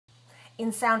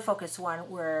In Sound Focus 1,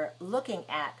 we're looking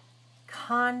at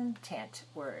content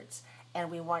words,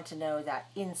 and we want to know that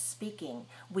in speaking,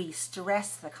 we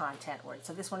stress the content words.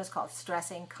 So this one is called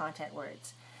stressing content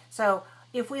words. So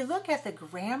if we look at the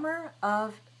grammar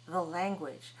of the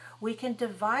language, we can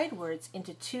divide words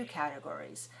into two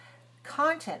categories: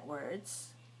 content words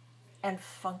and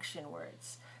function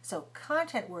words. So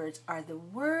content words are the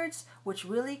words which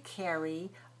really carry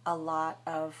a lot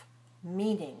of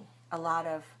meaning, a lot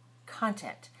of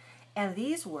content. And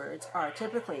these words are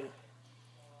typically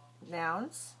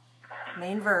nouns,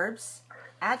 main verbs,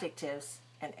 adjectives,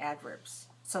 and adverbs.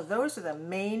 So those are the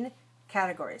main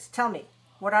categories. Tell me,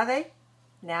 what are they?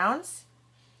 Nouns,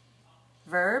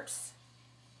 verbs,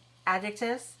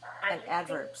 adjectives, and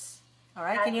adverbs. All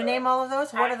right, can you name all of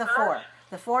those? What are the four?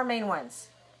 The four main ones.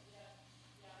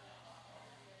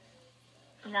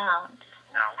 Nouns.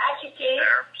 Adjectives.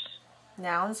 Verbs.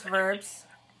 Nouns, verbs,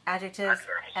 adjectives,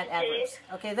 and adverbs.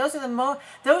 Okay, those are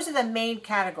the main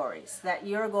categories that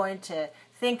you're going to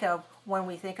think of when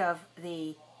we think of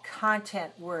the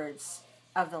content words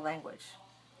of the language.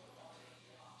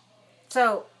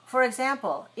 So, for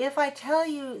example, if I tell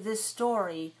you this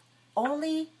story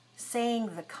only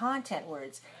saying the content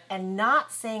words and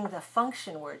not saying the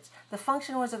function words. The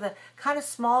function words are the kind of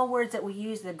small words that we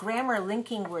use, the grammar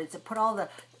linking words that put all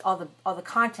the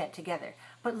content together.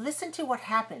 But listen to what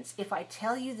happens if I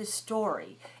tell you the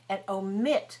story and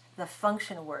omit the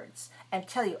function words and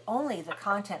tell you only the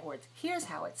content words. Here's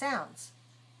how it sounds.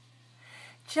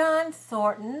 John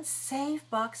Thornton saved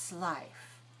Buck's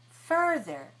life.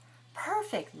 Further,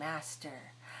 perfect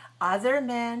master. Other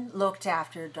men looked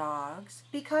after dogs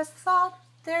because thought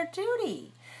their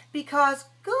duty, because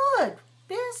good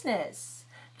business.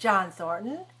 John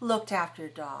Thornton looked after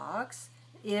dogs,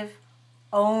 if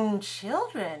own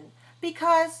children,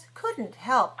 because couldn't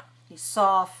help. He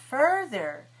saw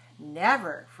further,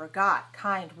 never forgot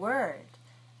kind word.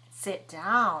 Sit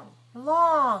down,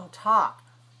 long talk,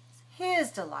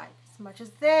 his delight as much as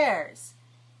theirs.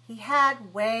 He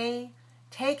had way,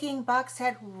 taking Buck's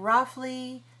head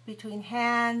roughly between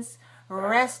hands,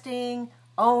 resting,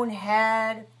 own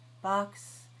head,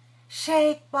 Buck's.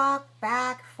 Shake Buck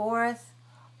back, forth,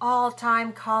 all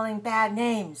time calling bad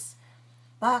names.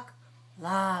 Buck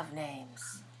loved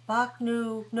names. Buck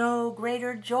knew no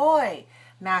greater joy,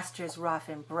 master's rough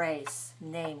embrace,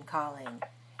 name calling.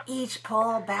 Each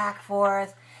pull back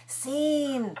forth,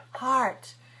 seemed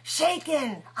heart,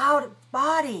 shaken out of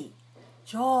body,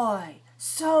 joy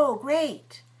so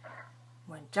great.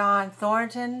 When John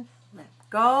Thornton let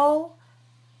go,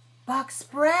 Buck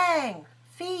sprang,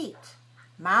 feet,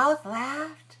 mouth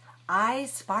laughed,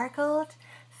 eyes sparkled,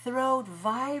 throat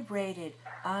vibrated,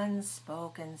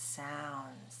 unspoken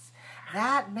sounds.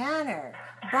 That manner,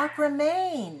 Buck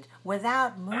remained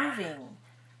without moving.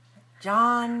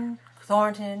 John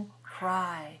Thornton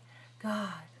cry,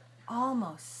 God,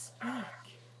 almost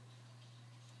speak.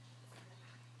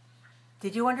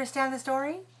 Did you understand the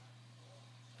story?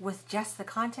 With just the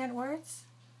content words?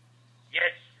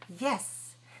 Yes.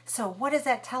 Yes. So what does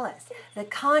that tell us? The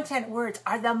content words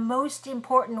are the most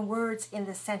important words in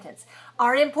the sentence.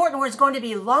 Are important words going to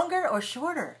be longer or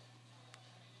shorter?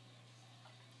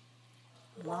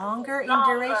 Longer in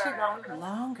duration?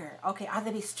 Longer. Okay, are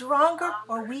they be stronger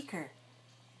or weaker?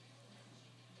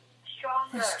 Stronger.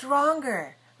 They're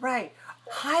stronger. Right.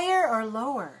 Higher or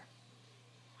lower?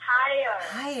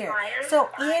 Higher. So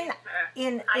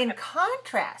in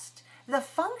contrast, the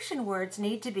function words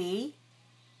need to be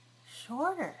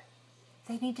shorter.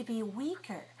 They need to be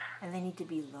weaker, and they need to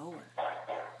be lower.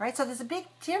 Right? So there's a big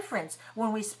difference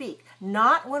when we speak,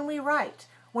 not when we write.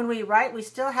 When we write, we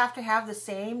still have to have the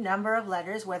same number of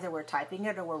letters, whether we're typing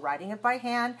it or we're writing it by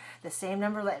hand, the same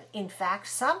number of letters. In fact,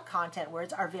 some content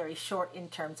words are very short in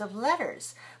terms of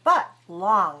letters, but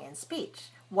long in speech,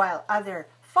 while other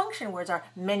function words are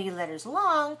many letters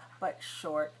long, but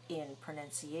short in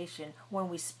pronunciation when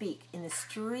we speak in the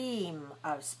stream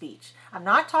of speech. I'm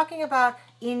not talking about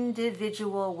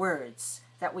individual words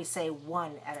that we say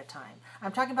one at a time.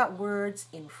 I'm talking about words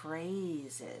in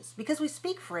phrases, because we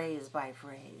speak phrase by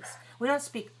phrase. We don't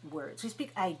speak words, we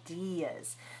speak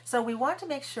ideas. So we want to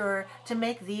make sure to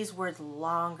make these words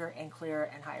longer and clearer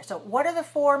and higher. So what are the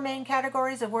four main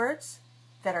categories of words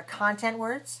that are content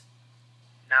words?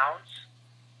 Nouns,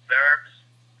 verbs,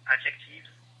 adjectives,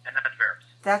 and adverbs.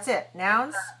 That's it.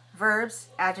 Nouns, verbs,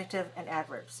 adjective, and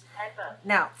adverbs.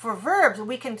 Now, for verbs,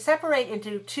 we can separate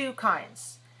into two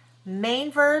kinds.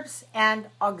 Main verbs and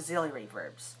auxiliary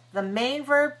verbs. The main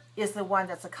verb is the one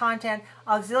that's the content.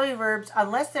 Auxiliary verbs,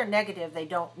 unless they're negative, we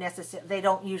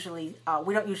don't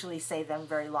usually say them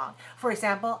very long. For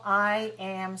example, I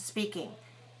am speaking.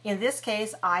 In this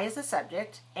case, I is the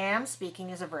subject, am speaking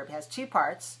is a verb. It has two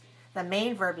parts. The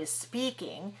main verb is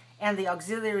speaking, and the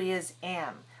auxiliary is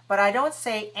am. But I don't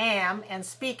say am and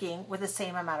speaking with the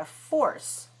same amount of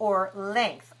force or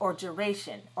length or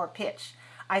duration or pitch.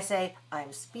 I say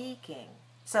I'm speaking.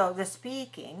 So the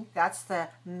speaking, that's the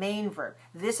main verb.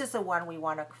 This is the one we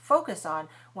want to focus on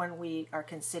when we are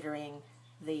considering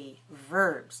the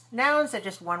verbs. Nouns are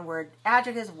just one word,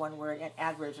 adjectives one word, and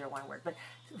adverbs are one word. But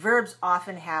verbs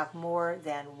often have more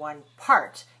than one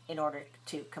part in order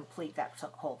to complete that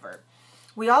whole verb.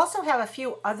 We also have a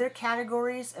few other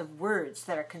categories of words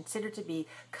that are considered to be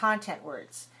content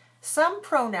words. Some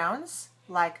pronouns,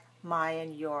 like my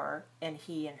and your and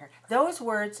he and her, those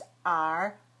words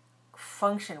are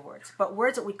function words. But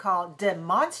words that we call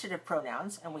demonstrative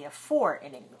pronouns, and we have 4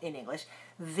 in English,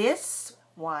 this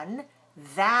one,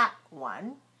 that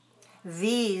one,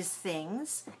 these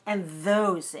things, and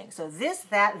those things. So this,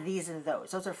 that, these, and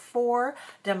those. Those are 4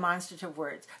 demonstrative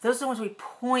words. Those are the ones we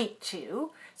point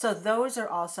to. So those are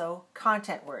also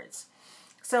content words.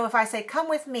 So if I say, come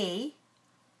with me,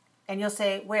 and you'll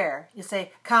say, where? You'll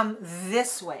say, come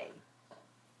this way.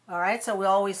 All right, so we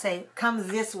always say, come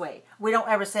this way. We don't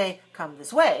ever say, come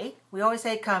this way. We always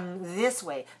say, come this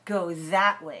way, go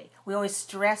that way. We always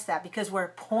stress that because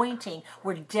we're pointing,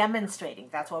 we're demonstrating.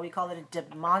 That's why we call it a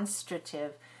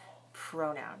demonstrative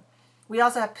pronoun. We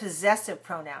also have possessive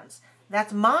pronouns.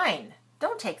 That's mine.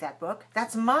 Don't take that book.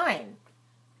 That's mine.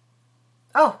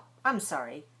 Oh, I'm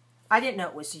sorry. I didn't know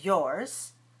it was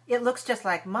yours. It looks just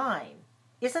like mine.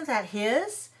 Isn't that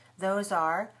his? Those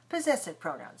are possessive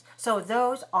pronouns. So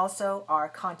those also are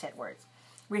content words.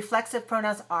 Reflexive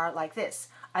pronouns are like this.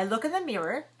 I look in the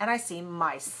mirror and I see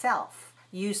myself.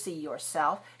 You see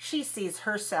yourself. She sees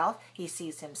herself. He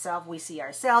sees himself. We see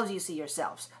ourselves. You see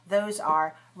yourselves. Those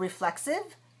are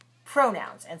reflexive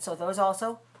pronouns. And so those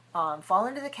also fall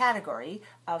into the category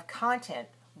of content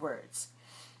words.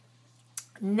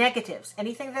 Negatives.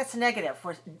 Anything that's negative.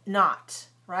 For not.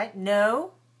 Right?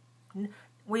 No.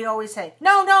 We always say,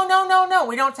 no, no, no, no, no.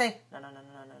 We don't say, no, no, no,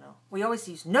 no, no, no. We always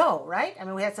use no, right? I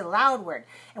mean, that's a loud word.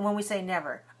 And when we say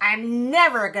never, I'm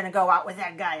never going to go out with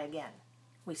that guy again.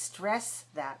 We stress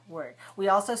that word. We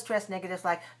also stress negatives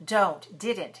like don't,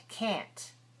 didn't,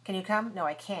 can't. Can you come? No,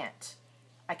 I can't.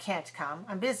 I can't come.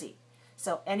 I'm busy.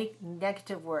 So any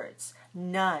negative words,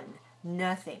 none,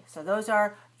 nothing. So those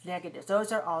are negatives.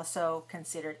 Those are also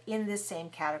considered in this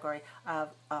same category of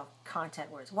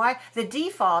content words. Why? The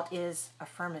default is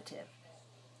affirmative,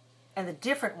 and the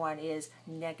different one is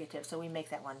negative. So we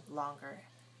make that one longer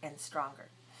and stronger.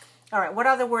 All right, what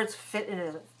other words fit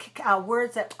into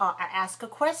words that ask a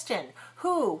question?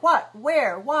 Who, what,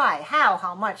 where, why,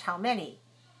 how much, how many?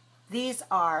 These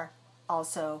are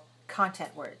also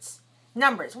content words.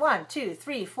 Numbers, 1, 2,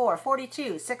 3, 4,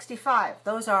 42, 65.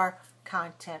 Those are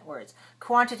content words.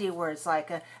 Quantity words like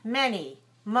many,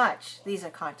 much, these are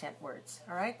content words.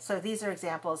 All right, so these are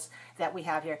examples that we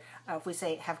have here. If we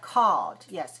say have called,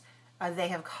 yes, they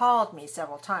have called me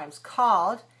several times.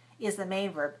 Called is the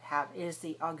main verb, have is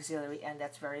the auxiliary, and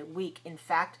that's very weak. In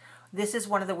fact, this is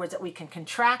one of the words that we can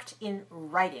contract in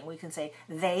writing. We can say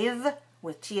they've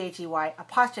with T-H-E-Y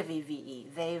apostrophe V-E,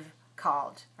 they've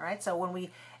called. All right, so when we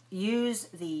use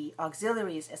the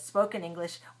auxiliaries as spoken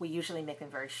English, we usually make them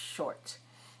very short,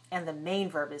 and the main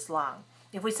verb is long.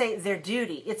 If we say their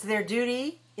duty, it's their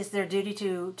duty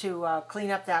to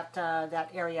clean up that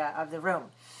area of the room,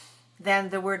 then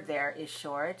the word there is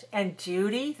short, and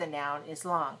duty, the noun, is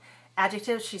long.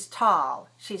 Adjectives, she's tall,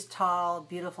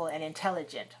 beautiful, and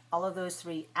intelligent. All of those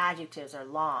 3 adjectives are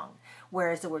long,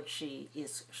 whereas the word she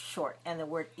is short, and the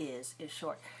word is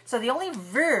short. So the only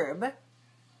verb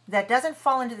that doesn't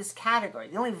fall into this category,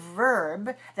 the only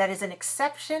verb that is an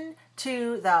exception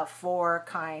to the 4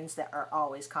 kinds that are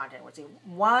always content words.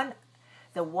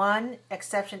 The one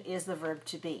exception is the verb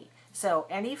to be. So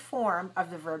any form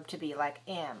of the verb to be, like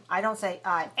am. I don't say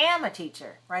I am a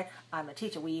teacher, right? I'm a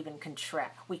teacher. We even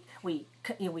contract. We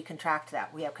contract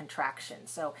that. We have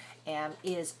contractions. So am,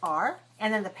 is, are,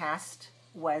 and then the past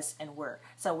was and were.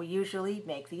 So we usually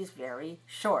make these very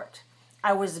short.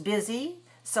 I was busy,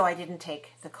 so I didn't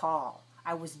take the call.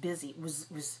 I was busy.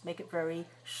 Make it very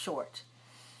short.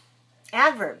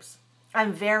 Adverbs.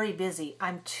 I'm very busy.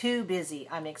 I'm too busy.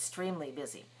 I'm extremely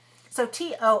busy. So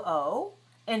T-O-O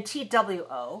and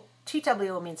T-W-O.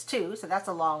 T-W-O means two, so that's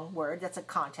a long word. That's a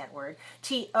content word.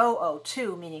 T-O-O,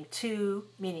 too,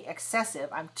 meaning excessive.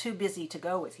 I'm too busy to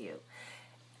go with you.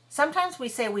 Sometimes we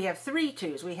say we have 3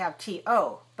 twos. We have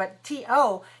T-O, but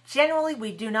T-O, generally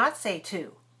we do not say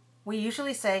to. We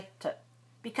usually say to,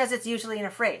 because it's usually in a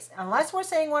phrase. Unless we're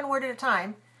saying one word at a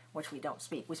time, which we don't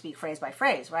speak. We speak phrase by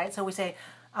phrase, right? So we say,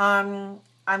 I'm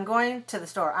going to the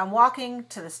store. I'm walking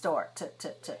to the store.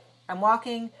 I'm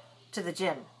walking to the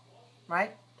gym,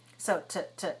 right? So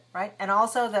right? And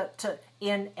also the to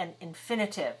in an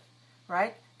infinitive,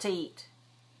 right? To eat,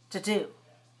 to do.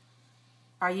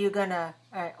 Are you gonna?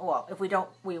 Well, if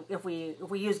we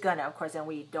use gonna, of course, then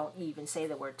we don't even say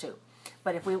the word to.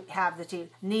 But if we have the to,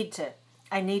 need to,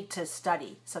 I need to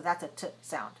study. So that's a t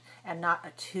sound and not a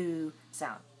to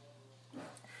sound.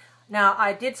 Now,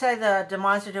 I did say the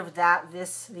demonstrative that,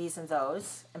 this, these, and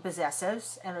those, and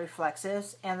possessives, and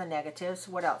reflexives, and the negatives.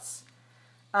 What else?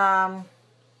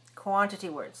 Quantity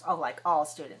words. Oh, like all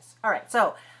students. All right,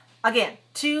 so again,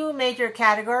 two major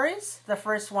categories. The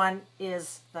first one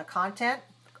is the content,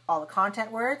 all the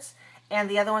content words, and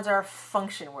the other ones are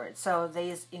function words. So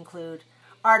these include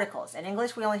articles. In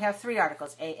English, we only have three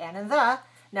articles, a, and the.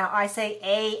 Now, I say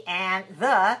a and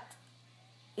the.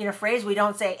 In a phrase, we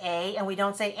don't say a and we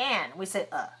don't say an. We say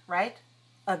a, right?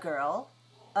 A girl,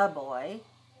 a boy.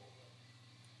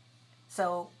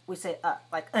 So we say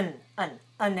like an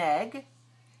egg,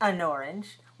 an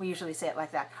orange. We usually say it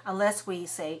like that, unless we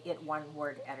say it one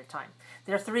word at a time.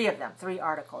 There are three of them, three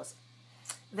articles.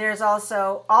 There's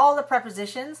also all the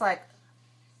prepositions like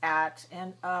at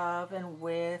and of and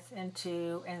with and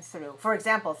to and through. For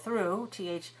example, through,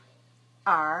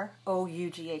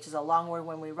 R-O-U-G-H is a long word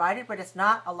when we write it, but it's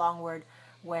not a long word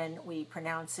when we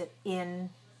pronounce it in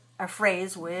a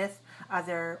phrase with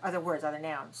other words, other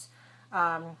nouns.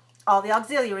 All the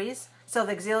auxiliaries. So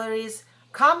the auxiliaries,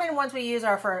 common ones we use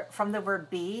are from the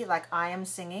verb be, like I am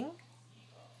singing,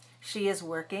 she is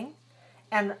working,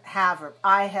 and have verb.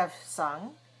 I have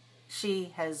sung,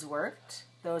 she has worked.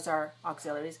 Those are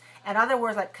auxiliaries. And other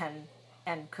words like can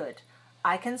and could.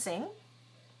 I can sing.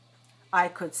 I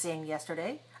could sing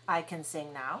yesterday. I can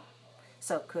sing now.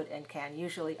 So could and can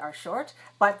usually are short,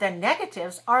 but the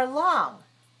negatives are long.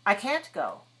 I can't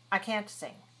go. I can't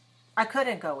sing. I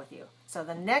couldn't go with you. So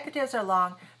the negatives are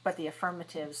long, but the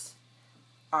affirmatives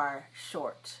are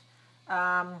short.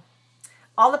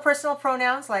 All the personal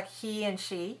pronouns like he and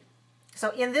she.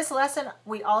 So in this lesson,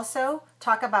 we also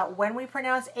talk about when we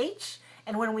pronounce H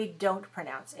and when we don't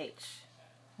pronounce H.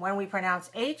 When we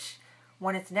pronounce H,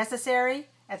 when it's necessary,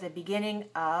 at the beginning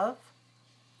of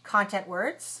content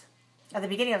words, at the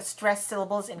beginning of stressed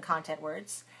syllables in content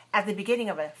words, at the beginning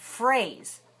of a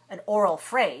phrase, an oral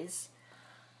phrase.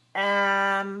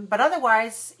 But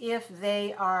otherwise, if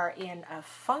they are in a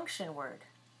function word,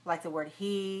 like the word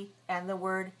he and the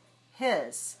word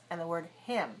his and the word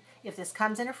him, if this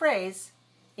comes in a phrase,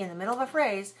 in the middle of a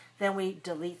phrase, then we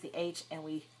delete the H and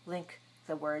we link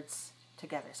the words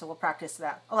together. So we'll practice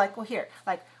that. Oh, like, well, here,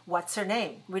 like, what's her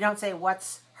name? We don't say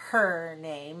what's her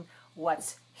name,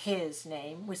 what's his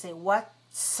name. We say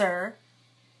what's her,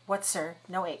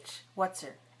 no H, what's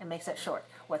her, and makes that short.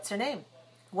 What's her name?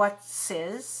 What's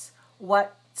his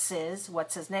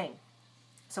name?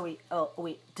 So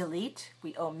we delete,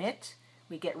 we omit,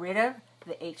 we get rid of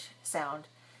the H sound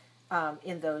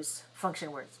in those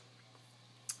function words.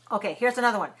 Okay, here's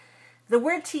another one. The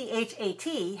word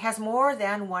T-H-A-T has more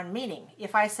than one meaning.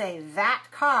 If I say that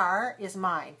car is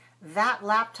mine, that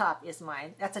laptop is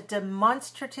mine, that's a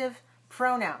demonstrative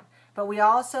pronoun. But we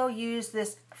also use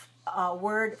this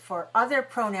word for other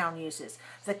pronoun uses.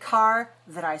 The car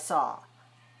that I saw.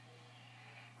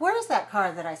 Where is that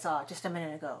car that I saw just a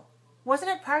minute ago?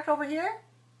 Wasn't it parked over here?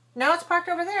 Now it's parked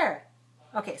over there.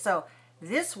 Okay, so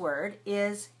this word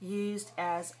is used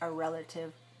as a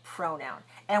relative pronoun.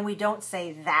 And we don't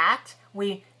say that.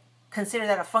 We consider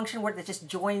that a function word that just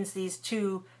joins these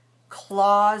two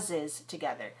clauses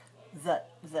together. The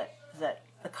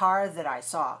car that I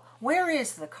saw. Where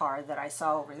is the car that I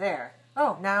saw over there?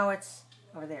 Oh, now it's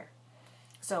over there.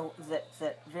 So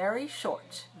the very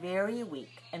short, very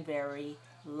weak, and very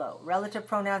low. Relative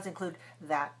pronouns include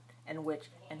that and which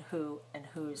and who and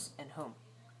whose and whom.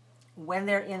 When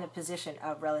they're in a position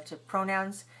of relative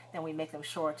pronouns, then we make them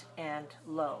short and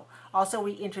low. Also,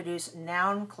 we introduce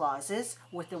noun clauses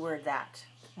with the word that.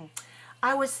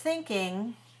 I was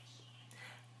thinking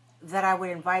that I would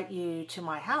invite you to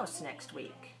my house next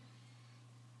week.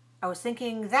 I was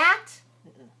thinking that.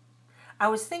 I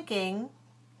was thinking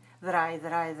that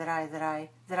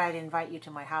I'd invite you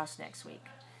to my house next week.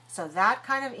 So that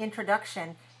kind of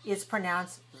introduction is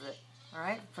pronounced the, all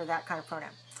right, for that kind of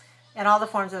pronoun. And all the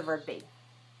forms of the verb be.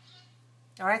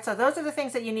 All right, so those are the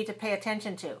things that you need to pay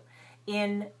attention to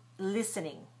in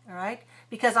listening, all right?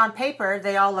 Because on paper,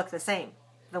 they all look the same.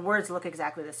 the words look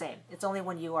exactly the same. It's only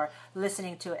when you are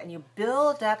listening to it and you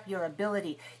build up your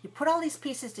ability. You put all these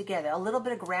pieces together, a little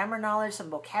bit of grammar knowledge, some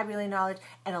vocabulary knowledge,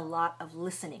 and a lot of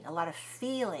listening, a lot of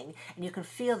feeling. And you can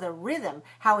feel the rhythm,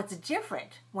 how it's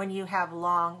different when you have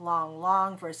long, long,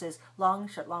 long versus long,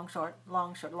 short, long, short,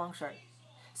 long, short, long, short.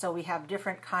 So we have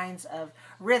different kinds of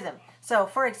rhythm. So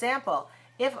for example,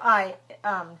 if I...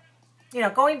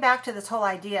 going back to this whole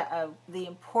idea of the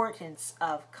importance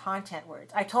of content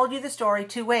words. I told you the story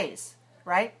two ways,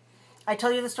 right? I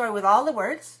told you the story with all the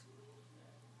words,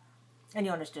 and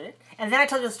you understood it. And then I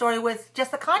told you the story with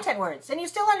just the content words, and you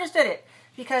still understood it,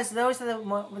 because those are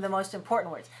the most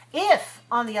important words. If,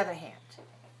 on the other hand,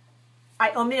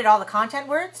 I omitted all the content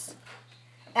words,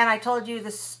 and I told you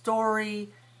the story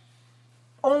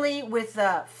only with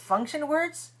the function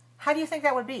words, how do you think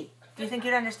that would be? Do you think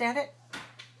you'd understand it?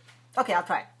 Okay, I'll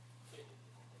try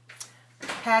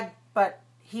it. But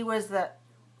he was it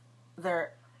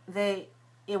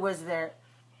was there,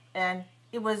 and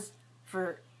it was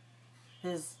for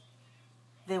his,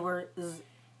 they were,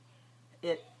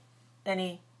 it,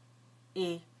 any,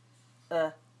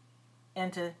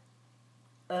 into,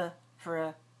 for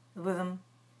a rhythm.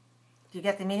 Do you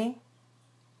get the meaning?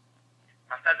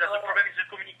 Master, the problem is the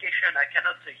communication. I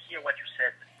cannot hear what you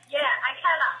said. Yeah, I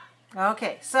cannot.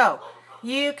 Okay, so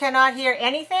you cannot hear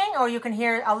anything, or you can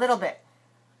hear a little bit?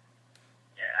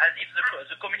 Yeah, as if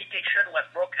the communication was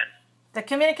broken. The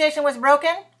communication was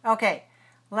broken? Okay.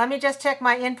 Let me just check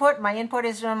my input. My input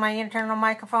is on my internal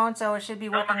microphone, so it should be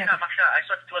working. No, Marsha, I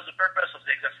thought it was the purpose of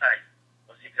the exercise.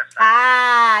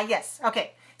 Ah, yes.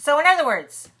 Okay. So in other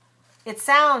words, it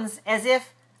sounds as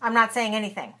if I'm not saying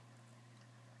anything.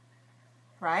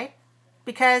 Right?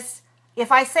 Because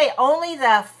if I say only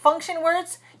the function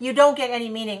words, you don't get any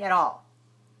meaning at all.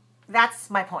 That's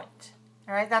my point.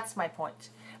 All right? That's my point.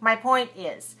 My point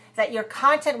is that your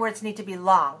content words need to be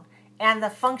long and the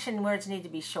function words need to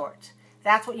be short.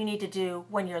 That's what you need to do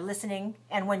when you're listening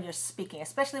and when you're speaking,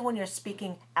 especially when you're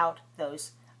speaking out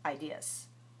those ideas.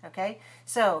 Okay?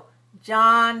 So,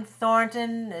 John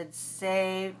Thornton had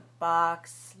saved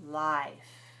Bach's life.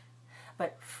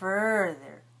 But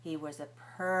further, he was a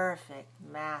perfect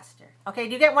master. Okay,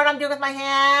 do you get what I'm doing with my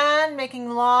hand?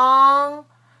 Making long.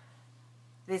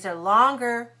 These are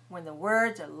longer when the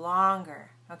words are longer.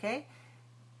 Okay?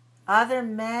 Other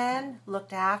men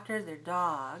looked after their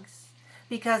dogs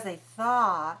because they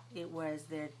thought it was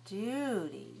their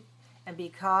duty and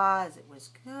because it was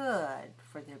good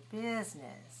for their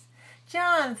business.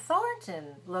 John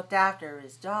Thornton looked after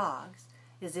his dogs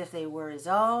as if they were his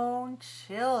own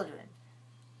children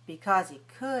because he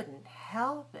couldn't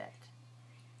help it,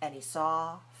 and he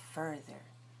saw further.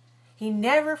 He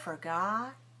never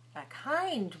forgot a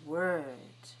kind word,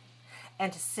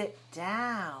 and to sit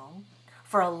down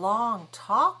for a long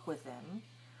talk with them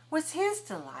was his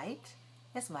delight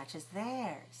as much as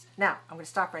theirs. Now, I'm going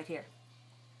to stop right here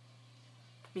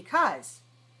because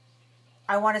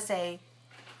I want to say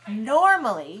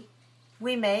normally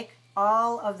we make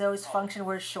all of those function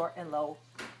words short and low,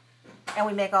 and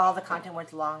we make all the content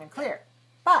words long and clear.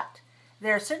 But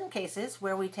there are certain cases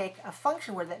where we take a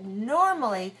function word that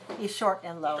normally is short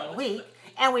and low and weak,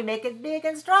 and we make it big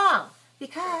and strong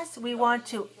because we want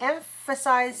to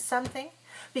emphasize something,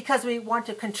 because we want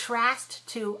to contrast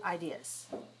two ideas.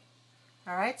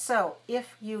 All right, so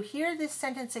if you hear this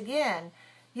sentence again,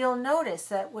 you'll notice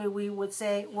that we would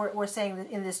say, we're saying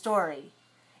in this story,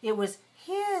 it was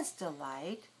his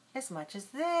delight as much as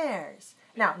theirs.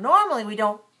 Now, normally we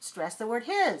don't stress the word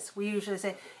his. We usually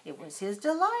say, it was his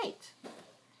delight.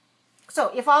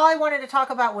 So if all I wanted to talk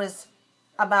about was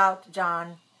about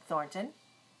John Thornton,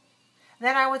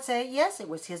 then I would say, yes, it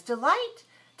was his delight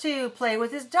to play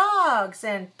with his dogs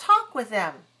and talk with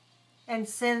them and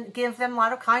give them a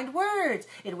lot of kind words.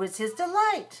 It was his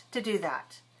delight to do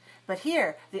that. But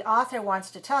here, the author wants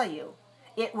to tell you,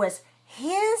 it was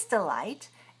his delight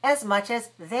as much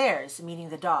as theirs, meaning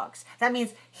the dogs. That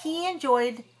means he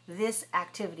enjoyed this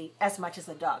activity as much as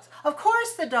the dogs. Of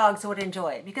course the dogs would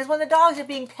enjoy it, because when the dogs are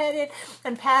being petted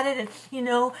and patted and,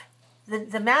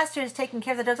 the master is taking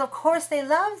care of the dogs, of course they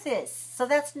love this. So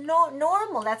that's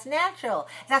normal, that's natural,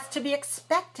 that's to be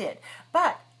expected.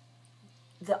 But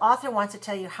the author wants to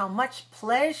tell you how much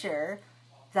pleasure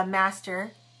the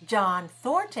master, John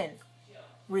Thornton,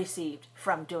 received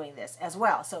from doing this as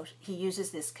well. So he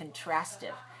uses this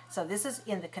contrastive. So this is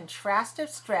in the contrastive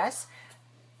stress.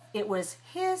 It was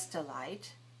his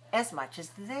delight as much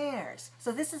as theirs.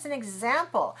 So this is an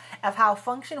example of how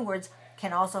function words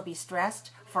can also be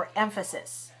stressed for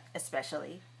emphasis,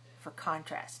 especially for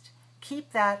contrast.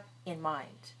 Keep that in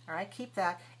mind, all right? Keep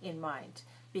that in mind,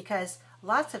 because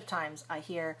lots of times I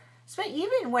hear So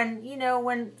even when,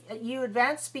 when you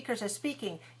advanced speakers are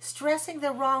speaking, stressing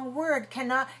the wrong word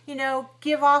cannot,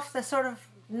 give off the sort of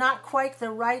not quite the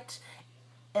right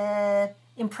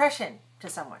impression to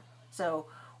someone. So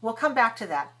we'll come back to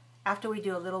that after we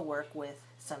do a little work with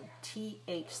some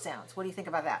TH sounds. What do you think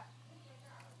about that?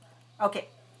 Okay.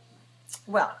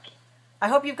 Well, I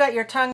hope you've got your tongue